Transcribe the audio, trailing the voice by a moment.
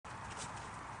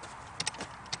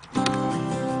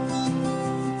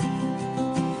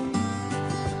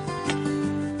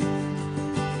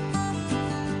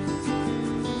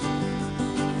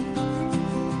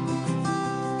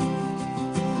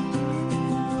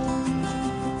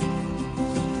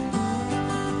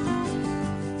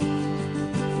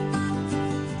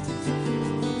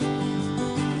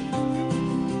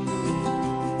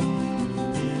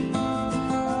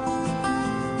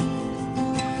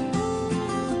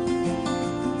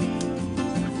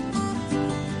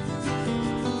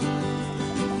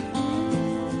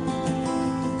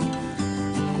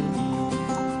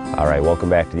All right, welcome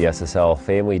back to the SSL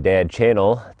Family Dad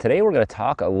channel. Today we're going to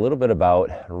talk a little bit about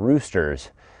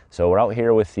roosters. So we're out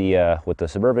here with the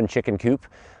suburban chicken coop,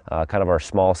 kind of our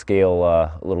small scale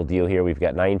little deal here. We've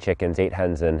got 9 chickens, 8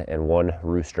 hens, and 1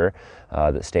 rooster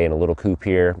that stay in a little coop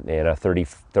here in a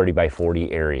 30 by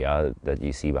 40 area that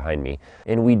you see behind me.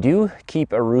 And we do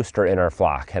keep a rooster in our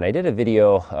flock. And I did a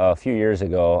video a few years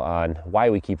ago on why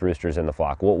we keep roosters in the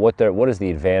flock. What is the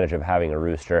advantage of having a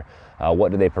rooster?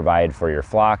 What do they provide for your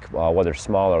flock, whether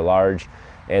small or large?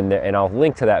 And I'll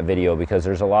link to that video because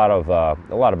there's a lot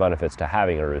of benefits to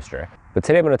having a rooster. But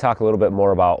today I'm going to talk a little bit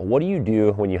more about what do you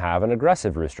do when you have an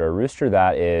aggressive rooster, a rooster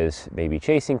that is maybe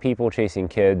chasing people, chasing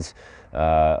kids,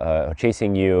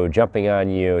 chasing you, jumping on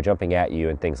you, jumping at you,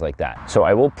 and things like that. So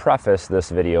I will preface this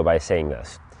video by saying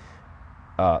this.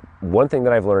 One thing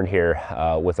that I've learned here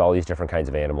with all these different kinds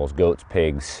of animals, goats,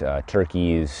 pigs,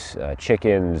 turkeys,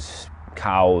 chickens,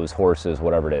 cows, horses,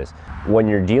 whatever it is, when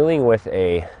you're dealing with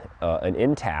an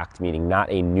intact, meaning not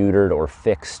a neutered or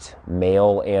fixed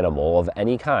male animal of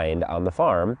any kind on the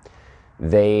farm,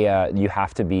 you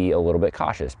have to be a little bit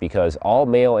cautious, because all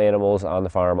male animals on the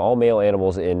farm, all male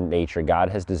animals in nature, God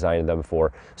has designed them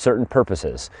for certain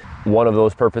purposes. One of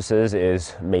those purposes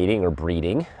is mating or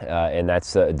breeding, and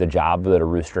that's the job that a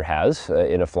rooster has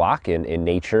in a flock, in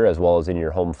nature as well as in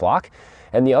your home flock.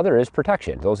 And the other is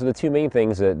protection. Those are the 2 main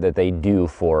things that they do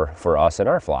for us in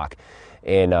our flock.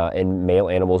 And male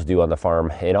animals do on the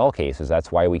farm in all cases.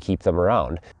 That's why we keep them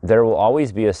around. There will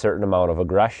always be a certain amount of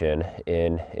aggression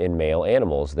in male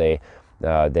animals. They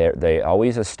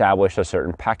always establish a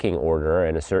certain pecking order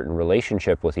and a certain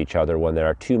relationship with each other when there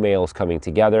are 2 males coming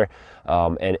together,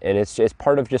 and it's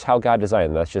part of just how God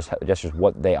designed them. That's just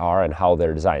what they are and how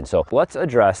they're designed. So let's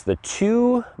address the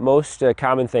 2 most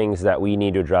common things that we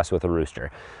need to address with a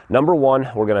rooster. Number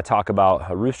 1, we're going to talk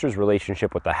about a rooster's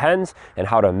relationship with the hens and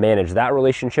how to manage that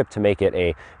relationship to make it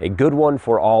a good one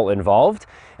for all involved.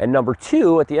 And number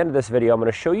 2, at the end of this video, I'm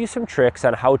going to show you some tricks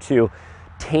on how to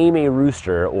tame a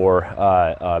rooster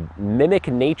or mimic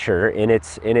nature in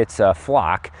its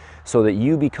flock, so that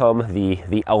you become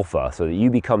the alpha, so that you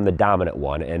become the dominant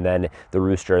one, and then the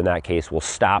rooster in that case will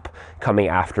stop coming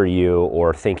after you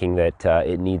or thinking that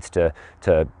it needs to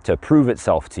prove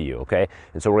itself to you, okay?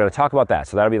 And so we're going to talk about that.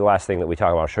 So that'll be the last thing that we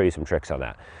talk about. I'll show you some tricks on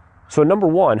that. So number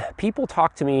 1, people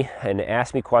talk to me and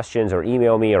ask me questions or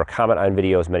email me or comment on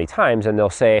videos many times, and they'll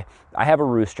say, I have a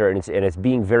rooster and it's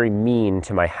being very mean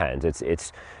to my hens.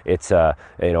 It's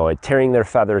you know, tearing their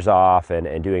feathers off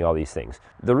and doing all these things.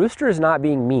 The rooster is not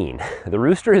being mean. The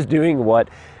rooster is doing what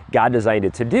God designed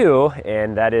it to do,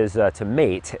 and that is to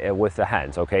mate with the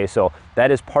hens, okay? So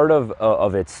that is part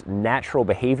of its natural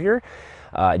behavior.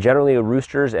 Generally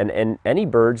roosters and any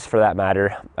birds for that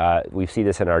matter, we see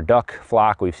this in our duck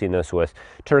flock, we've seen this with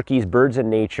turkeys, birds in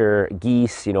nature,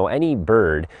 geese, you know, any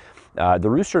bird, the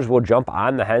roosters will jump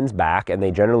on the hen's back, and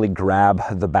they generally grab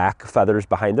the back feathers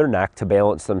behind their neck to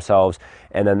balance themselves,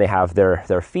 and then they have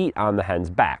their feet on the hen's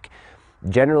back.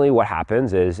 Generally what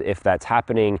happens is, if that's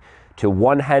happening to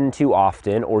one hen too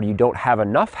often, or you don't have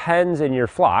enough hens in your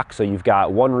flock, so you've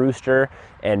got 1 rooster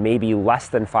and maybe less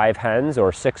than 5 hens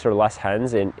or 6 or less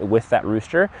hens with that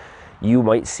rooster, you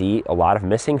might see a lot of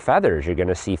missing feathers. You're going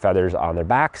to see feathers on their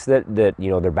backs that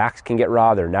you know, their backs can get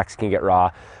raw, their necks can get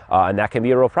raw, and that can be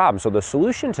a real problem. So the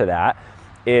solution to that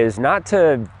is not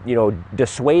to, you know,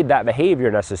 dissuade that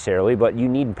behavior necessarily, but you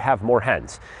need to have more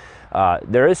hens.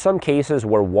 There is some cases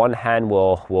where 1 hen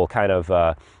will kind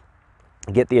of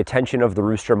get the attention of the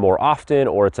rooster more often,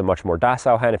 or it's a much more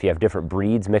docile hen. If you have different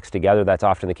breeds mixed together, that's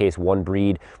often the case. One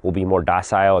breed will be more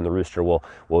docile, and the rooster will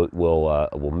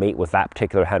mate with that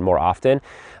particular hen more often.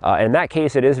 In that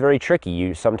case, it is very tricky.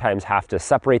 You sometimes have to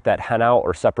separate that hen out,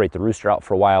 or separate the rooster out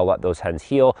for a while, let those hens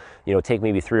heal. You know, take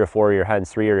maybe 3 or 4 of your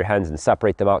hens, 3 of your hens, and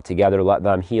separate them out together, let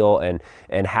them heal, and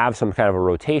have some kind of a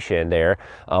rotation there.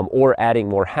 Or adding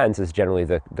more hens is generally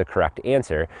the correct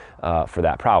answer for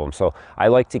that problem. So I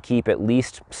like to keep at least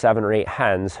 7 or 8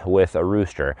 hens with a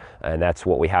rooster, and that's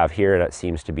what we have here, and it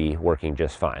seems to be working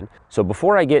just fine. So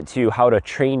before I get to how to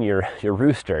train your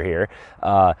rooster here,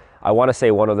 I want to say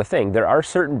one other thing. There are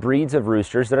certain breeds of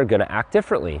roosters that are going to act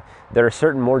differently. There are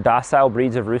certain more docile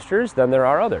breeds of roosters than there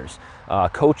are others.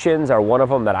 Cochins are one of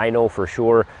them that I know for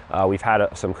sure. We've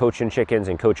had some Cochin chickens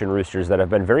and Cochin roosters that have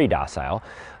been very docile.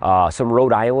 Some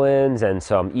Rhode Islands and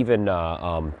some even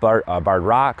Barred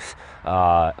Rocks,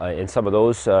 and some of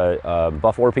those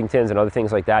Buff Orpingtons and other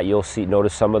things like that. You'll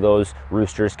notice some of those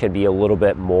roosters can be a little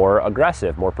bit more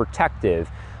aggressive, more protective,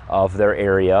 of their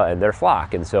area and their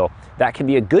flock. And so that can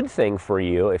be a good thing for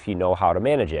you if you know how to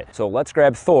manage it. So let's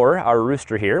grab Thor, our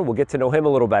rooster here. We'll get to know him a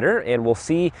little better, and we'll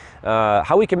see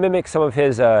how we can mimic some of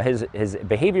his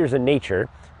behaviors in nature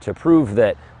to prove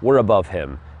that we're above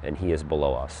him and he is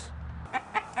below us.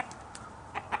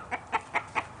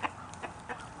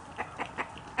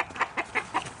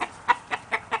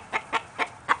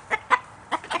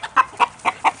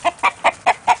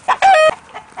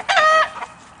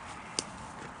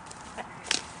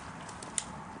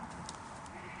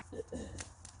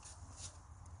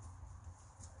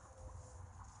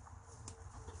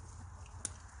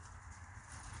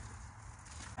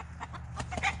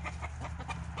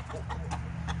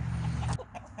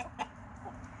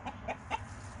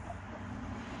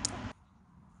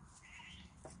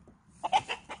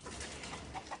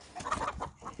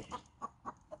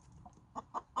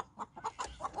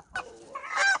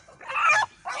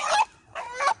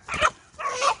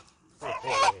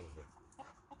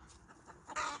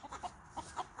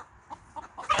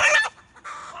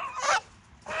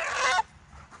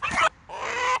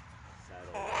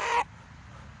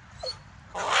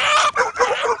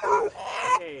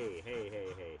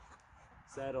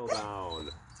 Settle down.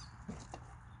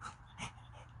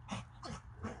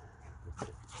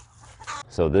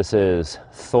 So this is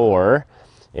Thor,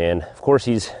 and of course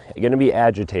he's going to be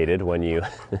agitated when you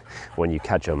when you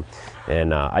catch him.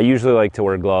 And I usually like to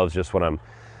wear gloves just when I'm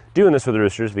doing this with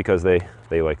roosters, because they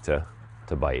like to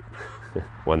bite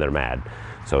when they're mad.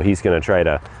 So he's going to try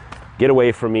to get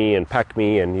away from me and peck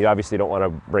me, and you obviously don't want to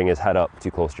bring his head up too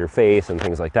close to your face and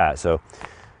things like that. So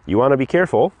you want to be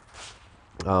careful.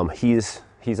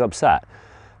 He's upset.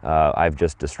 I've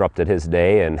just disrupted his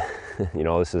day, and you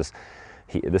know, this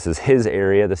is his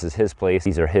area, this is his place.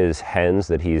 These are his hens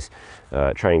that he's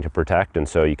trying to protect, and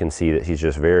so you can see that he's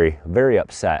just very, very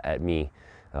upset at me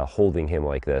holding him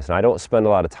like this. And I don't spend a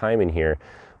lot of time in here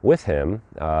with him.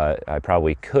 I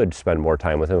probably could spend more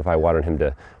time with him if I wanted him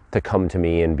to come to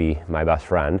me and be my best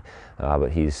friend,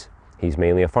 but he's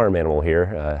mainly a farm animal here,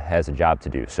 has a job to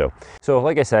do. So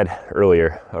like I said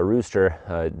earlier, a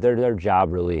rooster, their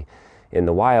job really in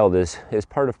the wild is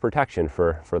part of protection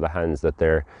for the hens that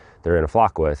they're in a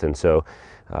flock with. And so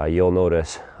you'll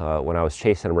notice when I was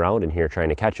chasing him around in here trying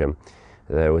to catch him,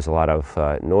 there was a lot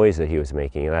of noise that he was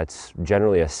making. And that's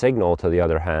generally a signal to the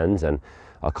other hens and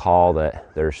a call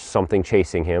that there's something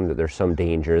chasing him, that there's some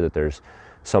danger, that there's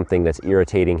something that's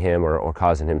irritating him or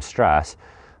causing him stress.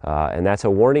 And that's a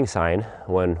warning sign.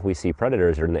 When we see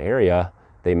predators are in the area,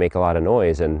 they make a lot of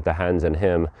noise, and the hens and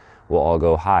him will all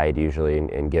go hide usually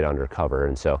and get under cover.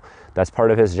 And so that's part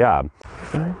of his job.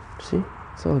 All right, see,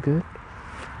 it's all good.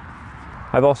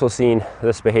 I've also seen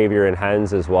this behavior in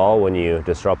hens as well. When you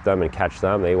disrupt them and catch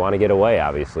them, they want to get away,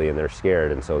 obviously, and they're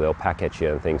scared, and so they'll peck at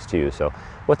you and things too. So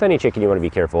with any chicken, you want to be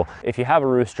careful. If you have a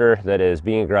rooster that is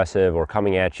being aggressive or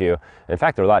coming at you, in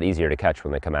fact, they're a lot easier to catch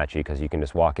when they come at you, because you can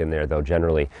just walk in there. They'll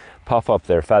generally puff up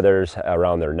their feathers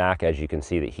around their neck, as you can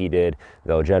see that he did.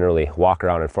 They'll generally walk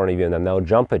around in front of you, and then they'll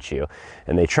jump at you.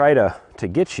 And they try to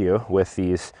get you with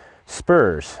these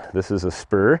spurs. This is a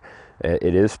spur.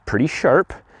 It is pretty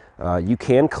sharp. You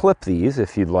can clip these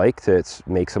if you'd like. It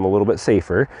makes them a little bit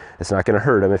safer. It's not going to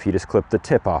hurt them if you just clip the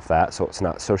tip off that, so it's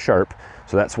not so sharp.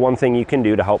 So that's one thing you can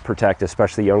do to help protect,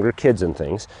 especially younger kids and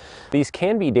things. These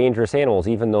can be dangerous animals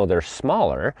even though they're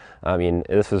smaller. I mean,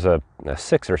 this is a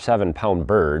 6 or 7 pound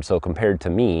bird, so compared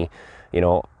to me, you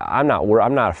know, I'm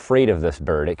not afraid of this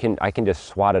bird. I can just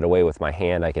swat it away with my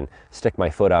hand. I can stick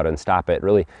my foot out and stop it.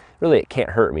 Really, it can't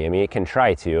hurt me. I mean, it can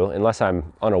try to, unless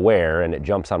I'm unaware and it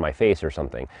jumps on my face or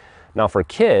something. Now for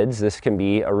kids, this can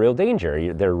be a real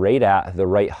danger. They're right at the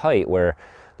right height where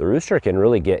the rooster can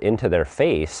really get into their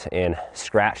face and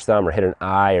scratch them or hit an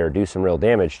eye or do some real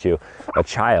damage to a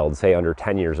child, say under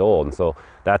 10 years old. And so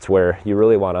that's where you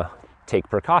really want to take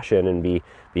precaution and be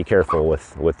careful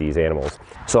with these animals.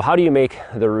 So how do you make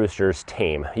the roosters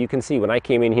tame? You can see when I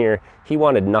came in here, he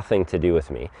wanted nothing to do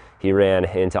with me. He ran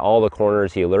into all the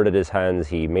corners, he alerted his hens,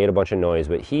 he made a bunch of noise,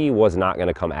 but he was not going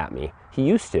to come at me. He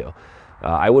used to.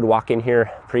 I would walk in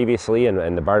here previously,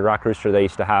 and the barred rock rooster that I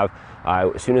used to have,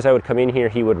 as soon as I would come in here,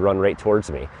 he would run right towards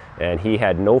me. And he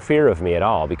had no fear of me at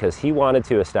all because he wanted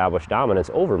to establish dominance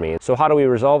over me. So how do we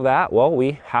resolve that? Well,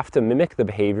 we have to mimic the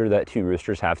behavior that two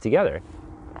roosters have together.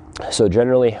 So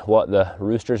generally what the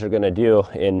roosters are going to do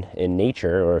in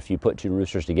nature, or if you put two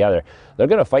roosters together, they're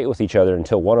going to fight with each other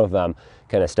until one of them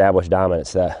can establish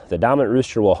dominance. The dominant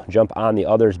rooster will jump on the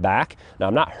other's back. Now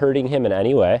I'm not hurting him in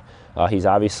any way. He's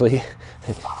obviously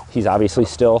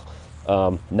still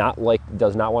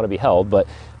does not want to be held. But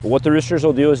what the roosters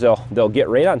will do is they'll get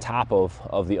right on top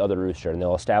of the other rooster, and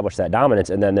they'll establish that dominance,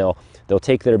 and then they'll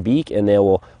take their beak and they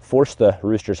will force the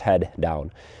rooster's head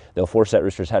down. They'll force that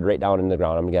rooster's head right down in the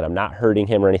ground. Again, I'm not hurting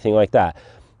him or anything like that,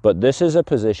 but this is a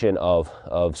position of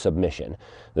submission.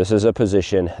 This is a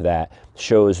position that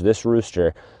shows this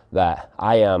rooster that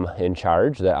I am in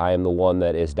charge, that I am the one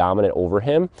that is dominant over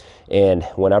him. And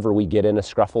whenever we get in a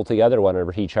scruffle together,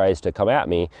 whenever he tries to come at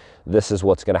me, this is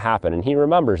what's gonna happen. And he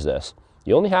remembers this.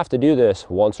 You only have to do this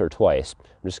once or twice.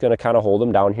 I'm just gonna kind of hold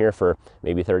him down here for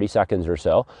maybe 30 seconds or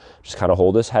so. Just kind of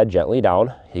hold his head gently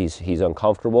down. He's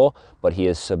uncomfortable, but he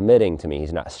is submitting to me.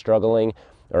 He's not struggling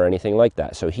or anything like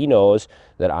that. So he knows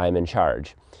that I'm in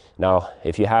charge. Now,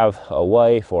 if you have a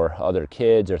wife or other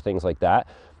kids or things like that,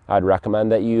 I'd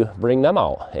recommend that you bring them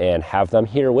out and have them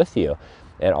here with you,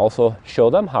 and also show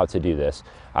them how to do this.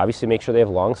 Obviously, make sure they have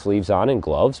long sleeves on and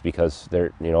gloves, because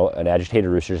they're, an agitated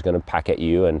rooster is going to peck at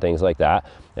you and things like that,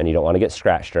 and you don't want to get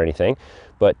scratched or anything.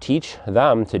 But teach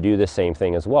them to do the same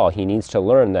thing as well. He needs to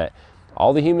learn that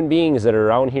all the human beings that are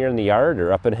around here in the yard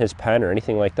or up in his pen or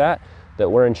anything like that, that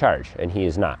we're in charge, and he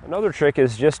is not. Another trick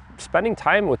is just spending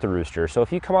time with the rooster. So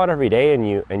if you come out every day and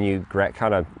you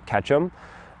kind of catch them,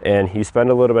 and you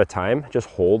spend a little bit of time, just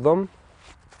hold them.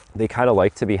 They kind of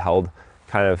like to be held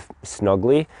kind of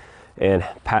snugly, and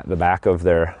pat the back of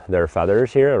their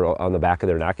feathers here, or on the back of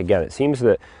their neck. Again, it seems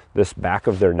that this back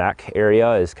of their neck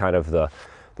area is kind of the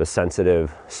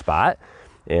sensitive spot.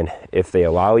 And if they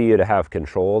allow you to have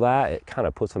control of that, it kind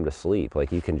of puts them to sleep.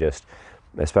 Like, you can just,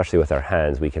 especially with our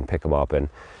hens, we can pick them up and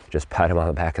just pat them on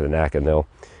the back of the neck, and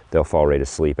they'll fall right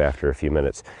asleep after a few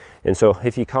minutes. And so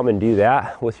if you come and do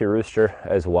that with your rooster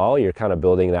as well, you're kind of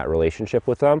building that relationship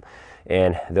with them,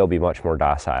 and they'll be much more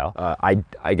docile.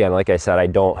 Again, like I said, I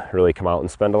don't really come out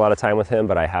and spend a lot of time with him,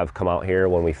 but I have come out here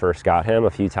when we first got him a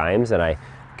few times, and I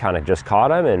kind of just caught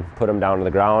him and put him down to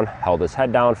the ground, held his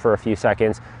head down for a few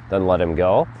seconds, then let him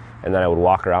go. And then I would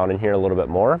walk around in here a little bit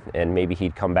more, and maybe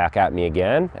he'd come back at me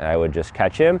again. And I would just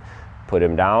catch him, put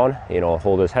him down,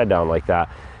 hold his head down like that.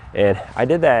 And I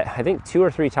did that, I think, 2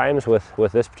 or 3 times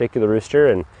with this particular rooster,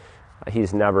 and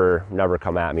he's never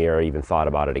come at me or even thought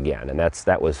about it again. And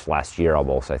that was last year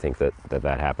almost, I think, that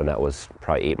happened. That was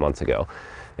probably 8 months ago.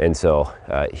 And so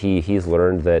he's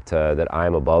learned that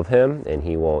I'm above him, and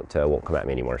he won't come at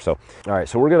me anymore. So, all right,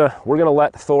 so we're gonna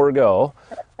let Thor go.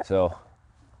 So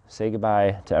say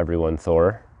goodbye to everyone,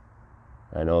 Thor.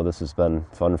 I know this has been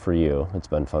fun for you. It's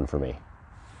been fun for me.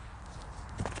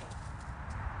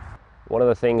 One of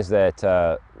the things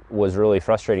that was really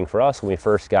frustrating for us when we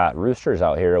first got roosters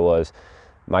out here was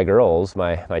my girls,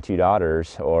 my 2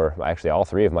 daughters, or actually all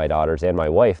 3 of my daughters and my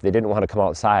wife, they didn't want to come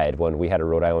outside when we had a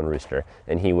Rhode Island rooster,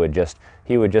 and he would just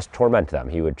torment them.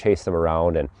 He would chase them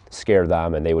around and scare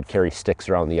them, and they would carry sticks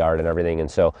around the yard and everything. And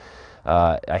so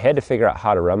I had to figure out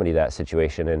how to remedy that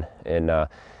situation,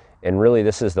 and really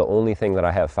this is the only thing that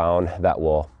I have found that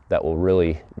will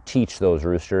really teach those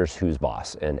roosters who's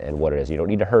boss and what it is. You don't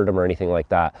need to hurt them or anything like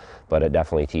that, but it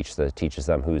definitely teaches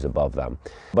them who's above them.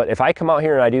 But if I come out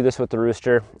here and I do this with the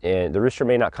rooster, and the rooster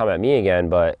may not come at me again,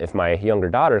 but if my younger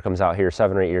daughter comes out here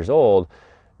 7 or 8 years old,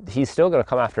 he's still gonna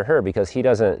come after her, because he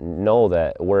doesn't know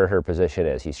where her position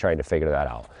is. He's trying to figure that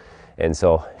out. And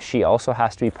so she also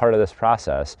has to be part of this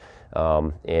process.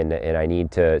 And I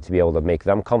need to be able to make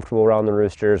them comfortable around the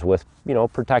roosters with,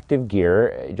 protective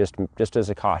gear, just as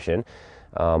a caution.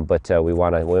 But we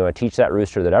want to teach that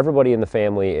rooster that everybody in the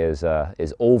family is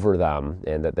over them,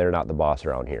 and that they're not the boss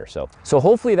around here. So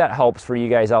hopefully that helps for you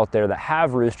guys out there that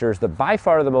have roosters. By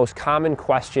far the most common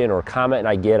question or comment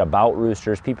I get about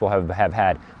roosters, people have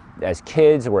had as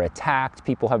kids were attacked.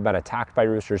 People have been attacked by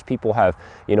roosters. People have,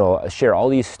 share all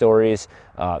these stories,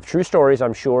 true stories,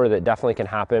 I'm sure, that definitely can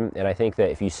happen. And I think that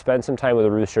if you spend some time with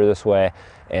a rooster this way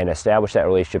and establish that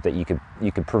relationship, that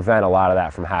you could prevent a lot of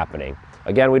that from happening.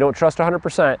 Again, we don't trust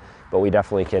 100%, but we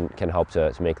definitely can help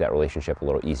to make that relationship a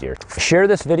little easier. Share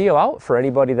this video out for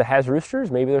anybody that has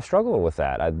roosters. Maybe they're struggling with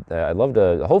that. I'd love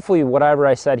to, hopefully whatever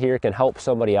I said here can help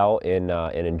somebody out in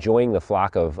enjoying the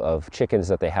flock of chickens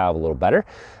that they have a little better.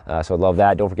 So I'd love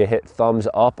that. Don't forget to hit thumbs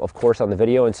up, of course, on the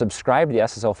video, and subscribe to the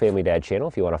SSL Family Dad channel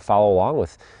if you want to follow along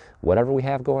with whatever we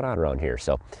have going on around here.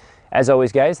 So as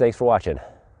always, guys, thanks for watching.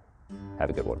 Have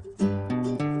a good one.